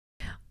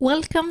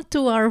Welcome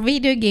to our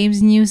video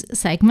games news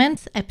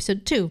segment,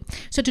 episode 2.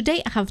 So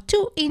today I have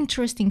two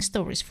interesting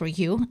stories for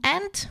you,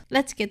 and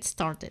let's get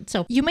started.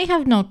 So you may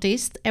have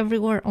noticed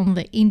everywhere on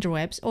the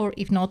interwebs, or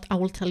if not, I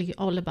will tell you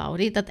all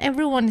about it, that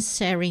everyone is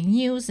sharing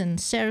news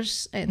and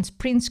shares and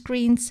print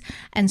screens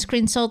and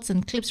screenshots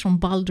and clips from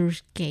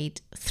Baldur's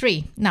Gate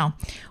 3. Now,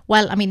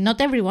 well, I mean,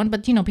 not everyone,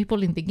 but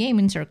people in the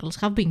gaming circles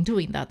have been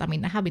doing that. I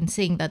mean, I have been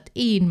seeing that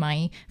in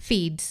my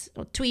feeds,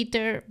 or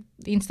Twitter,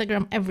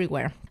 Instagram,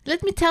 everywhere.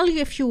 Let me tell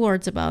you a few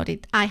words about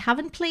it. I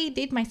haven't played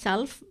it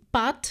myself,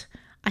 but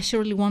I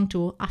surely want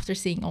to after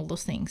seeing all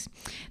those things.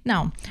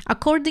 Now,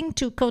 according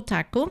to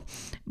Kotaku,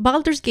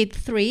 Baldur's Gate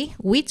 3,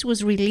 which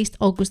was released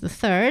August the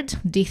 3rd,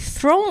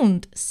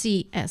 dethroned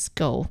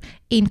CSGO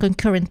in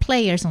concurrent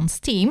players on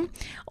Steam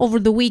over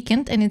the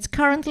weekend, and it's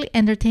currently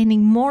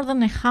entertaining more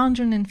than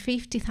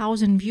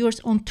 150,000 viewers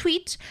on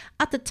Twitch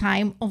at the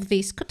time of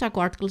this Kotaku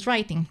article's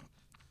writing.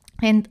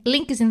 And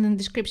link is in the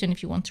description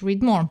if you want to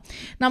read more.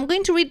 Now I'm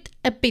going to read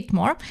a bit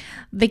more.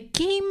 The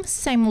game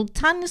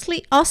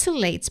simultaneously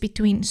oscillates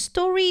between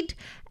storied,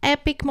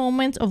 epic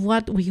moments of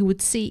what we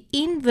would see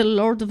in The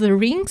Lord of the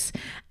Rings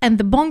and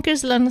the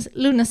bonkers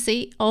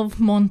lunacy of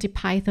Monty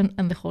Python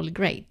and the Holy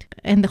Grail.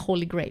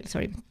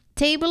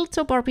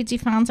 Tabletop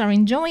RPG fans are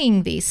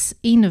enjoying this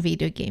in a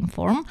video game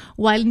form,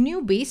 while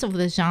newbies of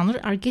the genre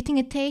are getting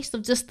a taste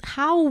of just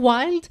how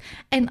wild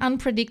and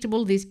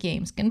unpredictable these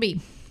games can be.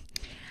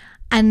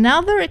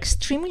 Another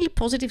extremely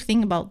positive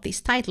thing about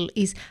this title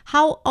is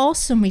how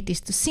awesome it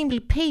is to simply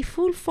pay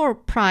full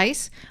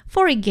price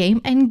for a game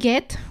and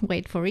get,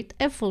 wait for it,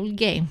 a full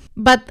game.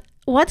 But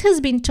what has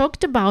been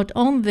talked about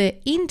on the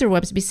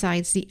interwebs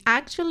besides the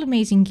actual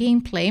amazing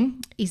gameplay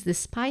is the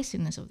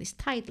spiciness of this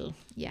title.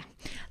 Yeah,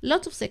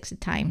 lots of sexy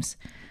times.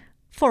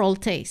 For all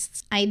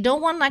tastes. I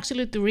don't want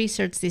actually to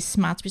research this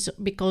much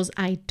because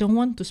I don't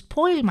want to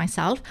spoil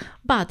myself,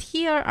 but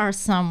here are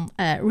some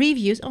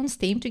reviews on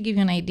Steam to give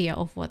you an idea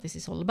of what this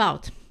is all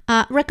about.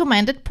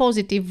 Recommended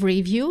positive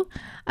review.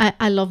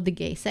 I love the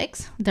gay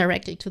sex,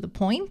 directly to the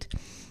point.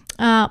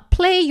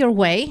 Play your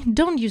way,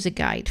 don't use a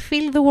guide.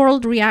 Feel the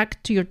world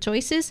react to your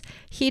choices.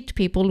 Hit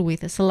people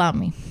with a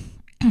salami.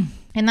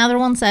 Another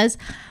one says,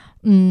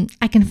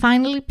 I can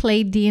finally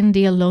play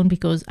D&D alone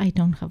because I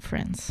don't have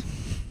friends.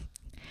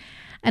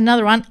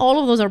 Another one,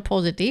 all of those are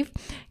positive.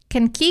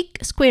 Can kick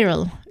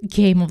squirrel,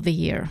 game of the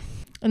year.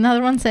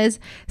 Another one says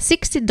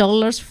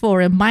 $60 for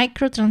a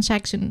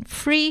microtransaction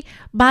free,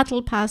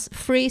 battle pass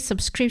free,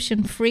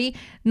 subscription free,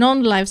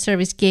 non-live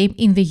service game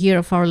in the year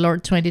of our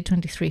Lord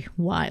 2023.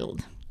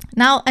 Wild.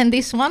 Now, and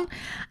this one,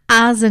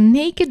 as a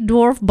naked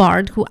dwarf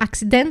bard who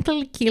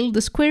accidentally killed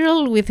the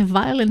squirrel with a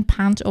violent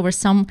punch over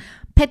some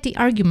petty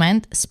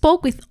argument,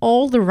 spoke with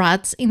all the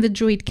rats in the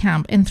druid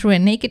camp and threw a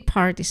naked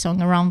party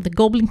song around the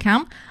goblin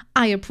camp,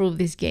 I approve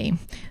this game.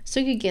 So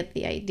you get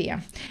the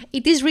idea.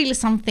 It is really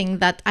something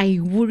that I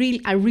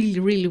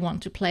really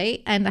want to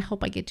play, and I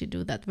hope I get to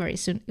do that very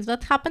soon. If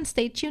that happens,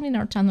 stay tuned in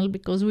our channel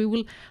because we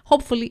will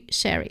hopefully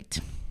share it.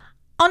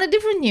 On a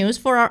different news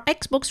for our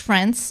Xbox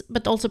friends,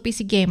 but also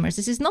PC gamers,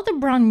 this is not a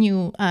brand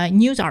new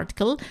news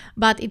article,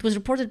 but it was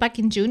reported back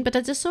in June, but I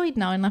just saw it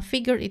now and I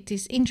figure it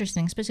is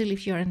interesting, especially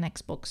if you're an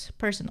Xbox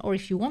person or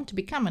if you want to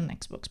become an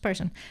Xbox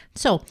person.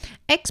 So,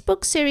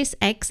 Xbox Series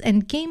X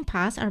and Game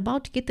Pass are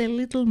about to get a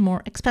little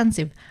more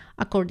expensive,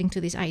 according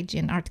to this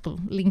IGN article,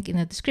 link in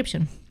the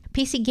description.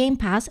 PC Game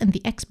Pass and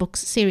the Xbox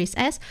Series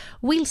S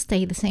will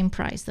stay the same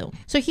price though.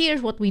 So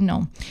here's what we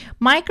know.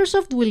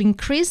 Microsoft will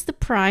increase the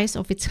price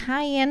of its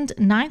high-end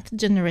 9th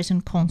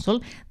generation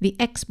console, the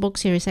Xbox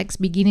Series X,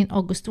 beginning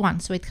August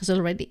 1, so it has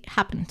already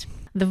happened.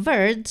 The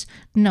Verge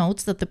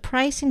notes that the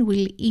pricing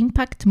will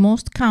impact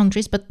most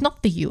countries but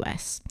not the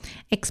US,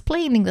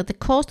 explaining that the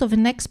cost of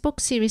an Xbox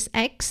Series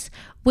X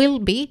will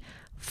be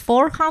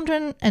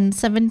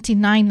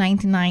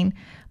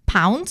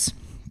 £479.99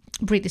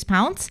 British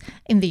pounds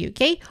in the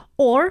UK,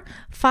 or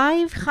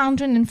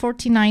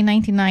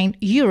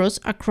 €549.99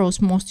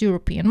 across most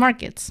European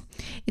markets.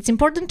 It's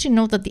important to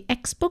note that the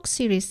Xbox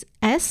Series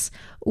S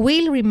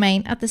will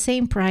remain at the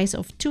same price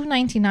of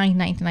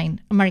 $299.99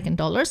 American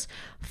dollars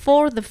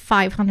for the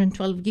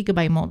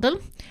 512GB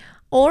model,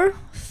 or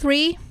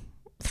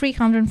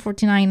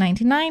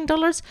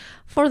 $349.99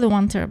 for the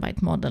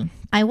 1TB model.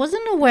 I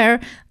wasn't aware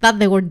that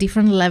there were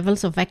different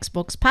levels of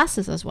Xbox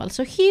passes as well,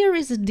 so here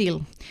is the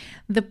deal.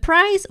 The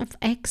price of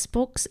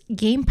Xbox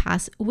Game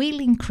Pass will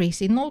increase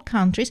in all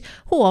countries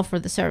who offer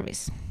the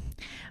service.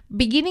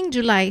 Beginning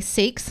July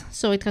 6th,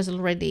 so it has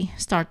already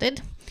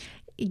started,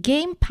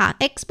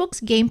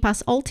 Xbox Game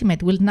Pass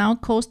Ultimate will now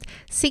cost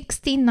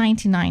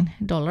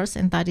 $16.99,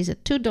 and that is a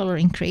 $2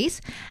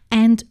 increase,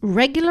 and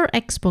regular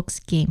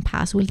Xbox Game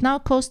Pass will now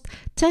cost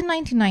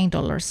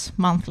 $10.99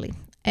 monthly,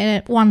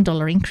 a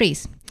 $1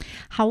 increase.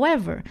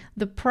 However,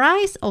 the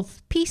price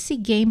of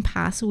PC Game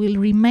Pass will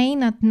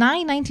remain at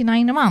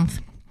 $9.99 a month.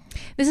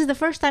 This is the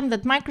first time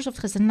that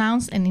Microsoft has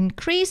announced an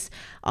increase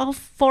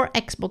for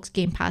Xbox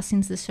Game Pass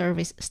since the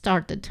service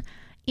started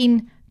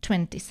in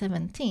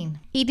 2017.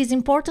 It is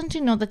important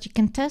to know that you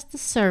can test the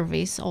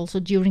service also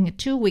during a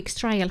 2-week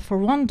trial for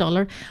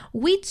 $1,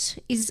 which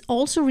is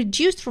also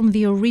reduced from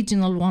the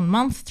original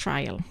 1-month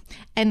trial.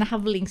 And I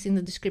have links in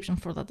the description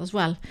for that as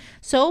well.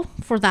 So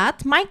for that,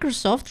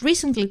 Microsoft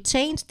recently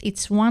changed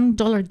its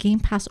 $1 Game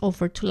Pass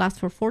offer to last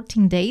for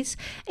 14 days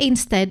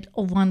instead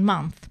of 1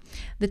 month.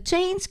 The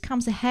change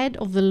comes ahead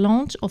of the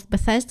launch of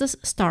Bethesda's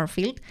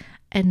Starfield,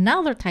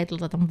 another title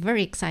that I'm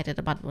very excited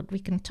about, but we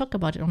can talk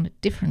about it on a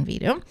different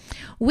video,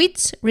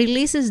 which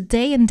releases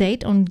day and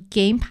date on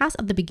Game Pass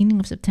at the beginning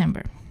of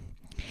September.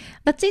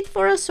 That's it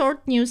for a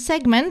short news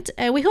segment.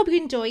 We hope you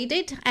enjoyed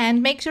it,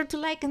 and make sure to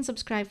like and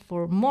subscribe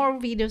for more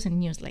videos and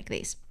news like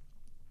this.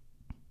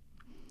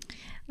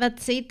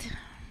 That's it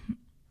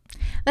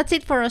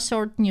for a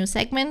short news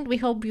segment. We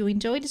hope you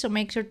enjoyed it, so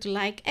make sure to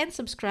like and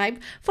subscribe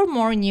for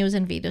more news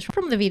and videos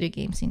from the video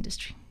games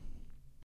industry.